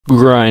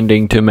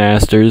Grinding to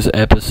Masters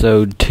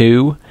Episode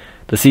 2.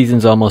 The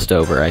season's almost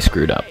over, I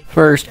screwed up.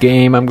 First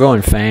game, I'm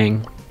going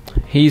Fang.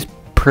 He's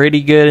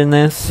pretty good in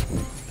this,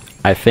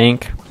 I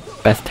think.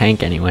 Best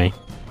tank anyway.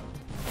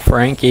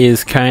 Frank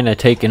is kinda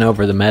taking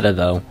over the meta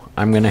though.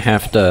 I'm gonna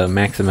have to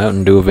max him out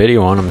and do a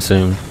video on him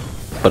soon.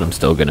 But I'm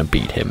still gonna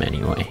beat him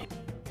anyway.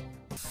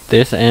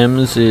 This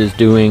Ems is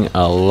doing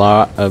a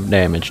lot of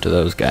damage to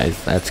those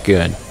guys. That's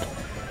good.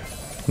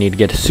 Need to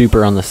get a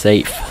super on the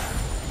safe.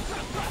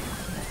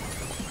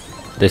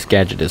 This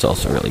gadget is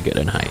also really good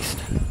in Heist.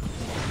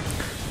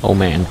 Oh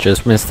man,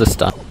 just missed the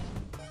stun.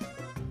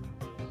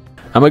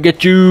 I'm gonna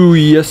get you!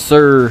 Yes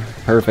sir!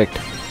 Perfect.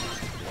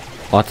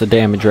 Lots of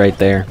damage right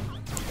there.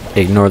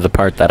 Ignore the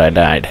part that I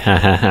died. Ha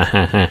ha ha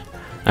ha ha.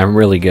 I'm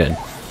really good.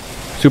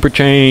 Super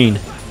chain!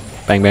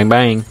 Bang bang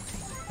bang.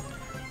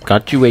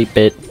 Got you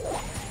 8-bit.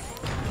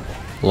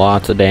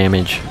 Lots of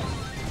damage.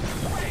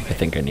 I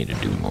think I need to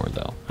do more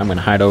though. I'm gonna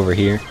hide over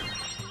here.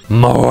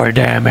 More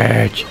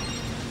damage!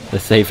 The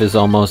safe is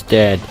almost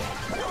dead.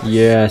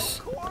 Yes.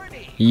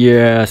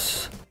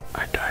 Yes.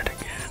 I died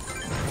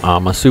again.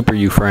 I'ma super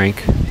you,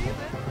 Frank.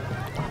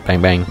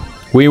 Bang bang.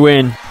 We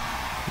win!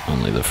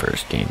 Only the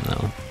first game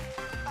though.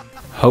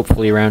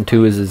 Hopefully round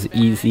 2 is as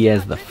easy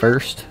as the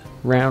first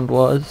round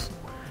was.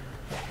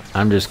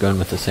 I'm just going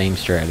with the same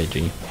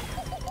strategy.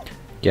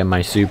 Get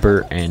my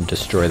super and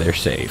destroy their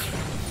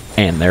safe.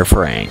 And their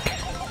Frank.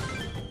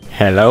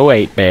 Hello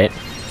 8-bit.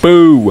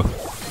 Boo!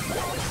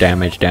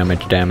 Damage,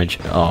 damage, damage.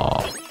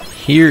 Oh.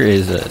 Here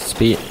is a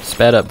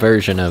sped up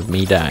version of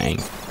me dying.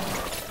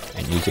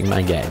 And using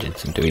my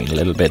gadgets and doing a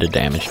little bit of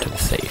damage to the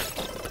safe.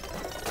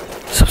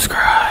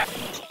 Subscribe.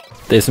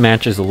 This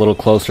match is a little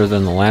closer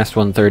than the last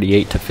one,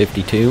 38 to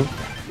 52.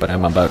 But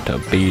I'm about to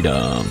beat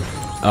him.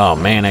 Oh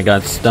man, I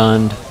got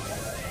stunned.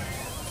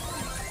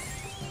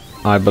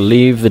 I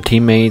believe the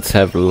teammates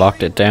have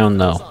locked it down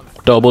though.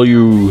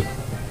 W!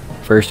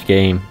 First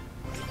game.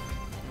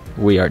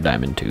 We are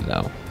Diamond 2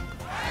 though.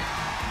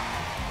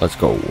 Let's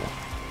go.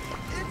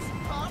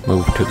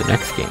 Move to the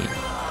next game.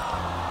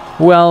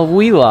 Well,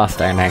 we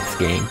lost our next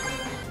game.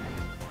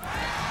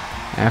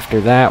 After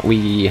that,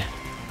 we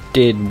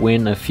did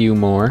win a few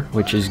more,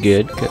 which is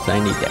good, because I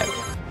need that.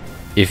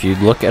 If you'd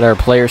look at our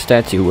player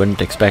stats, you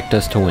wouldn't expect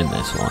us to win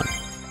this one.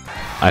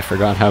 I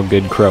forgot how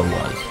good Crow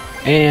was.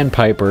 And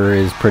Piper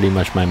is pretty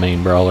much my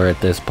main brawler at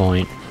this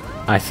point.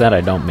 I said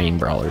I don't main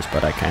brawlers,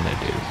 but I kinda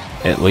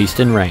do. At least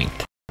in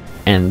ranked.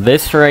 And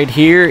this right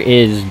here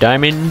is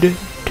Diamond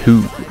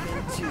 2.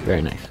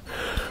 Very nice.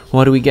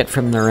 What do we get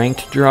from the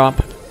ranked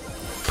drop?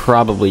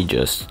 Probably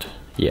just,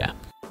 yeah.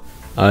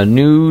 A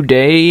new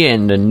day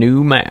and a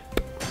new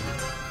map.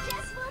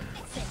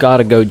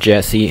 Gotta go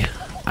Jesse.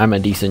 I'm a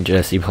decent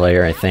Jesse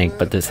player, I think,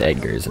 but this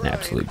Edgar is an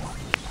absolute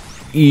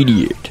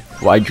idiot.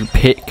 Why'd you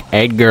pick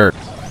Edgar?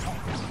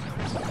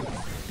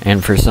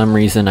 And for some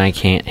reason, I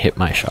can't hit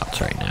my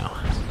shots right now.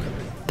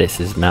 This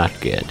is not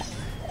good.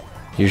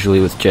 Usually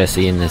with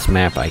Jesse in this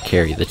map, I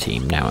carry the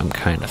team. Now I'm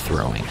kind of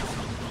throwing.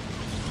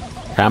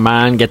 Come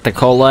on, get the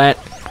Colette.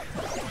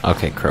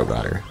 Okay, Crow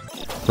got her.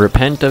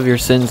 Repent of your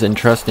sins and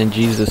trust in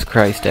Jesus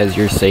Christ as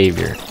your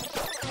savior.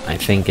 I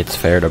think it's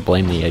fair to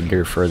blame the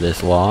Edgar for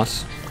this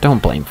loss.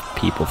 Don't blame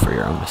people for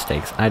your own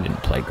mistakes. I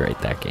didn't play great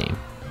that game.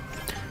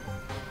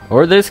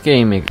 Or this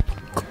game, it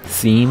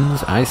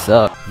seems. I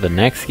suck. The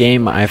next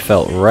game, I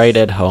felt right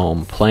at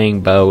home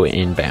playing Bo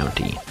in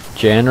Bounty.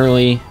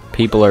 Generally,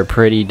 people are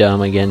pretty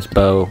dumb against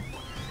Bo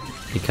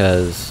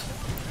because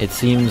it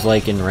seems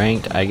like in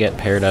ranked, I get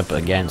paired up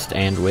against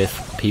and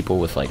with people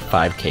with like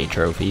 5k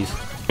trophies.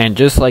 And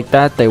just like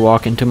that, they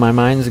walk into my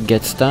mines,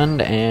 get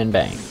stunned, and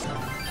bang.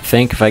 I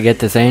think if I get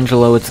this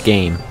Angelo, it's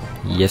game.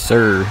 Yes,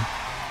 sir.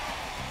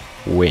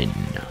 Win.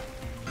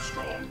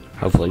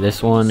 Hopefully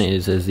this one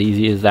is as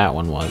easy as that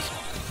one was.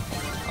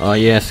 Oh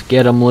yes,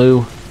 get him,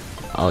 Lou.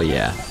 Oh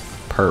yeah,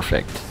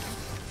 perfect.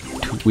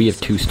 We have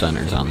 2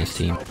 stunners on this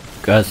team.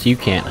 Gus, you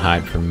can't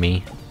hide from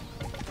me.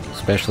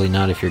 Especially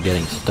not if you're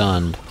getting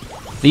stunned.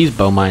 These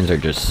bow mines are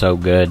just so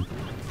good.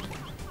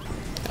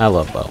 I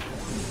love bow.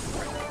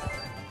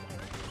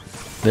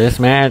 This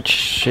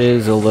match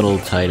is a little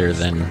tighter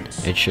than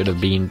it should have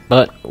been,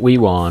 but we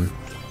won.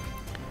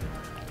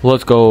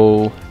 Let's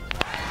go.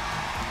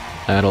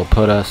 That'll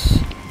put us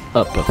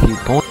up a few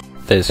points.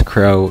 This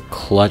Crow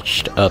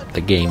clutched up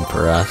the game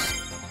for us.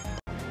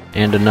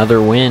 And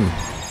another win.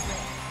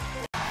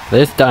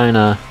 This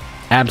Dinah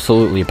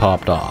absolutely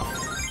popped off.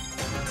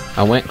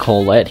 I went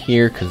Colette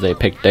here because they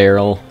picked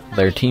Daryl.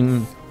 Their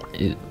team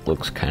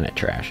looks kind of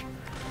trash.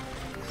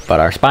 But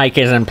our Spike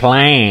isn't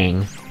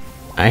playing.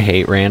 I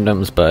hate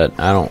randoms, but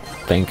I don't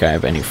think I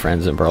have any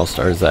friends in Brawl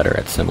Stars that are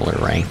at similar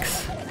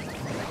ranks.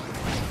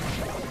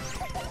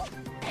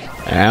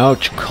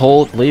 Ouch,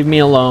 Colt, leave me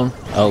alone.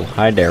 Oh,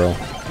 hi Daryl.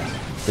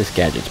 This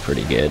gadget's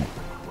pretty good.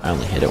 I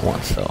only hit it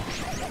once though.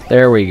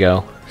 There we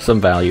go.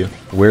 Some value.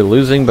 We're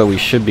losing, but we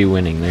should be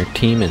winning. Their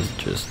team is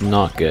just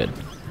not good.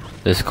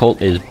 This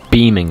Colt is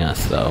beaming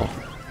us though.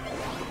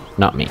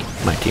 Not me,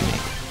 my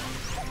teammate.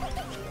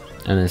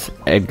 And this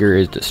Edgar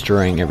is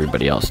destroying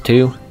everybody else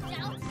too.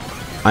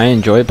 I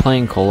enjoy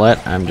playing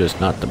Colette, I'm just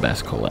not the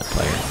best Colette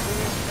player.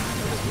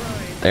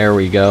 There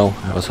we go.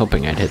 I was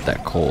hoping I'd hit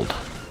that cold.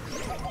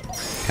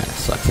 Kinda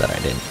sucks that I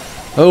didn't.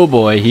 Oh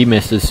boy, he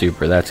missed his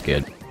super, that's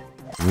good.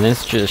 And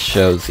this just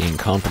shows the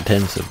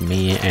incompetence of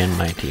me and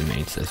my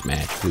teammates this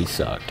match. We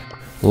sucked.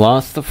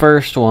 Lost the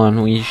first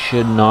one, we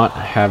should not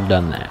have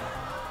done that.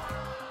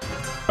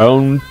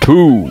 Round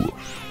 2.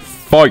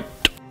 Fight!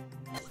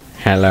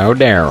 Hello,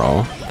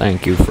 Daryl.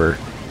 Thank you for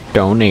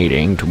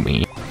donating to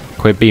me.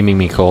 Quit beaming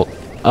me, Colt.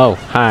 Oh,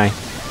 hi.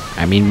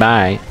 I mean,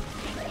 bye.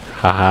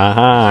 Ha ha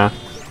ha.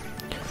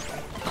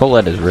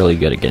 Colette is really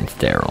good against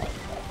Daryl.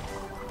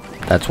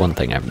 That's one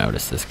thing I've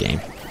noticed this game.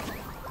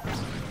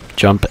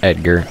 Jump,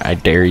 Edgar. I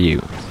dare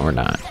you. Or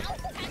not.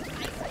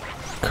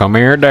 Come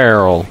here,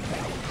 Daryl.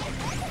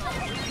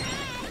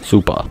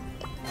 Super.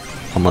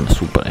 I'm gonna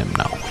super him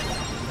now.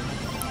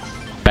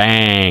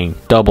 Bang!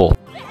 Double.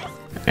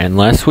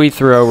 Unless we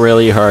throw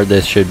really hard,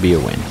 this should be a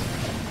win.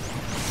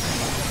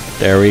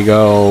 There we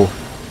go.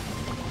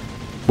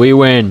 We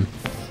win.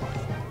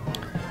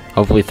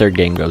 Hopefully third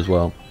game goes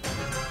well.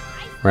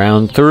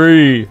 Round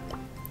 3.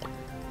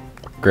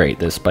 Great,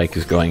 this Spike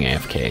is going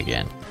AFK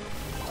again.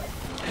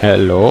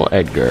 Hello,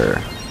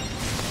 Edgar.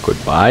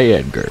 Goodbye,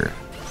 Edgar.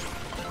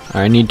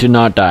 I need to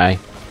not die.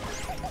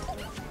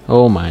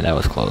 Oh my, that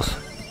was close.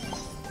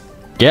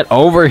 Get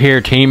over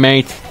here,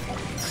 teammates.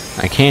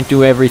 I can't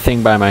do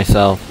everything by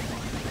myself.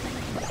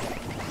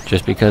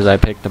 Just because I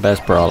picked the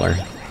best brawler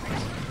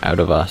out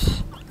of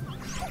us.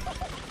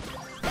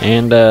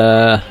 And,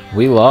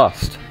 we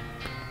lost.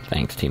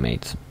 Thanks,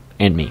 teammates.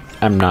 And me.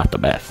 I'm not the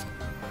best.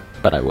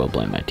 But I will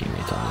blame my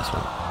teammates on this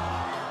one.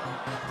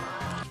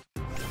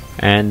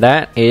 And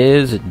that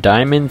is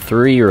Diamond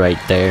 3 right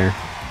there.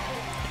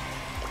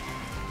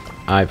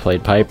 I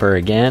played Piper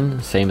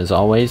again, same as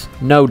always.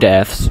 No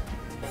deaths.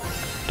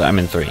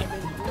 Diamond 3.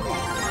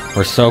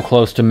 We're so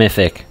close to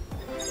Mythic.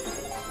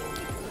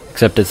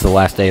 Except it's the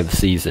last day of the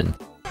season.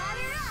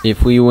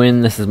 If we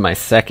win, this is my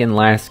second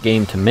last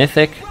game to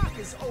Mythic.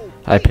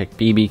 I picked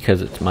BB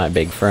because it's my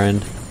big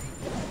friend.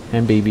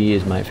 And BB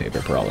is my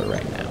favorite brawler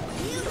right now.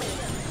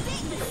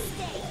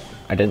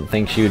 I didn't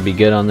think she would be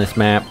good on this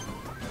map.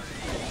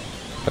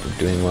 But I'm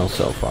doing well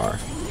so far.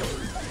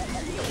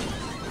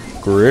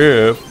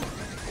 Grip.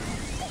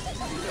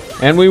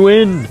 And we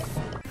win!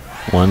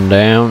 1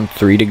 down,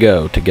 3 to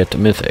go to get to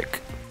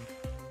Mythic.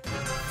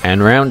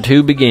 And round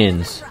 2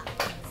 begins.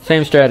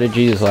 Same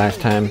strategy as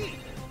last time.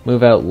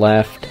 Move out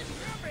left,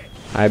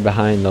 hide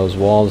behind those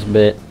walls a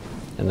bit,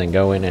 and then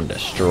go in and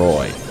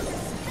destroy.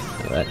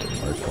 Oh, that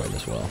didn't work quite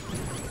as well.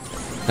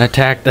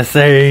 Attack the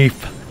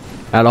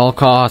safe! At all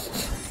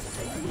costs.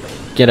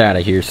 Get out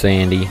of here,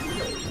 Sandy.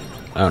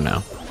 Oh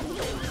no.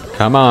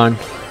 Come on.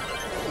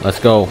 Let's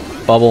go.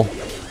 Bubble.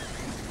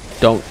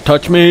 Don't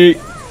touch me!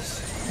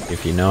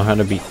 If you know how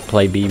to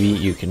play BB,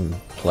 you can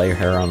play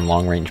her on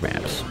long-range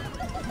maps.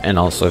 And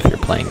also if you're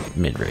playing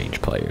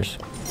mid-range players.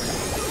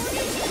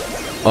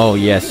 Oh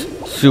yes,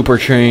 Super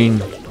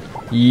Chain.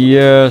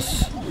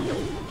 Yes.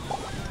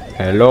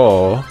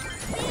 Hello.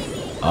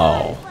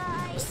 Oh.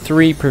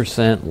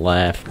 3%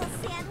 left.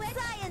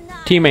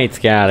 Teammates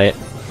got it.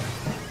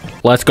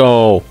 Let's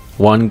go.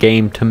 1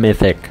 game to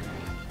Mythic.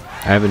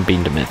 I haven't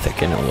been to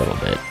Mythic in a little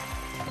bit.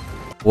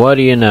 What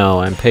do you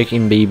know, I'm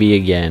picking BB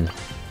again.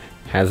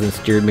 Hasn't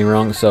steered me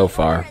wrong so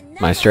far.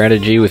 My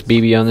strategy with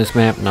BB on this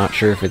map, not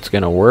sure if it's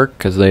gonna work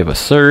because they have a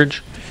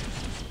surge.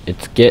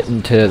 It's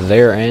getting to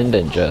their end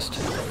and just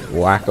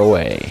whack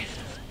away.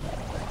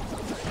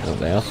 Oh,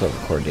 they also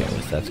have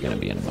Cordelis, that's gonna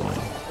be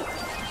annoying.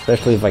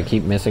 Especially if I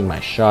keep missing my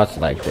shots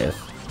like this.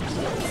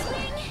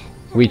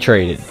 We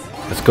traded.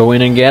 Let's go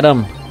in and get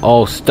him.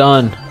 Oh,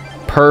 stun.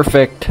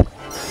 Perfect.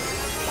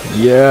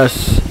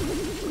 Yes.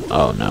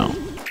 Oh no.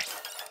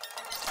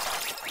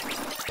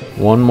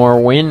 1 more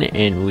win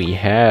and we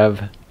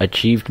have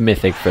achieved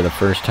Mythic for the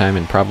first time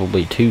in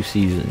probably 2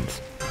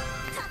 seasons.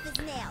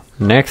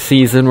 Next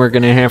season we're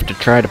gonna have to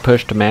try to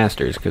push to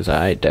Masters because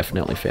I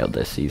definitely failed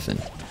this season.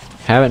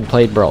 Haven't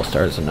played Brawl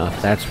Stars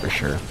enough, that's for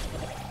sure.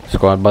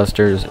 Squad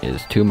Busters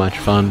is too much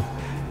fun.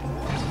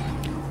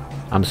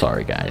 I'm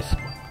sorry guys.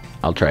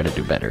 I'll try to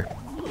do better.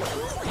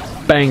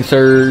 Bang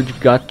Surge,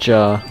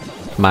 gotcha.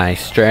 My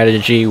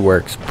strategy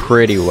works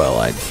pretty well,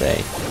 I'd say.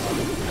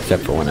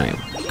 Except for when I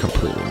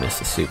completely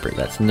miss a super.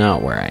 That's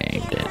not where I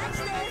aimed it.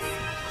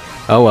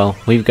 Oh well,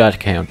 we've got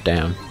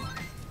countdown.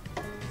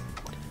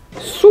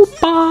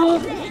 Super!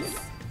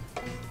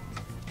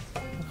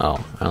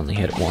 Oh, I only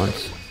hit it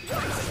once.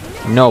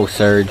 No,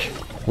 Surge.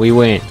 We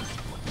win.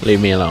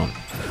 Leave me alone.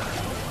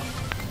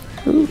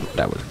 Ooh,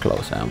 that was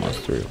close. I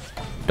almost threw.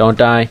 Don't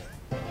die.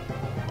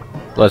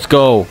 Let's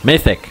go.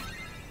 Mythic.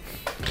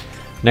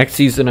 Next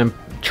season, I'm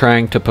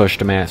trying to push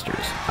to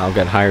Masters. I'll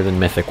get higher than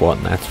Mythic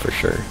 1, that's for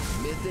sure.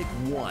 Mythic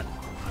 1.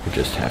 I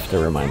just have to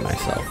remind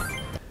myself.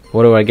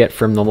 What do I get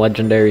from the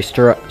legendary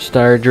star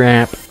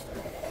drop?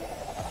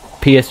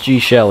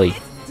 PSG Shelly.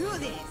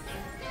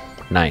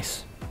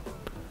 Nice.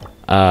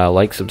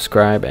 Like,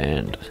 subscribe,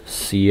 and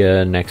see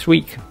ya next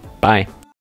week. Bye.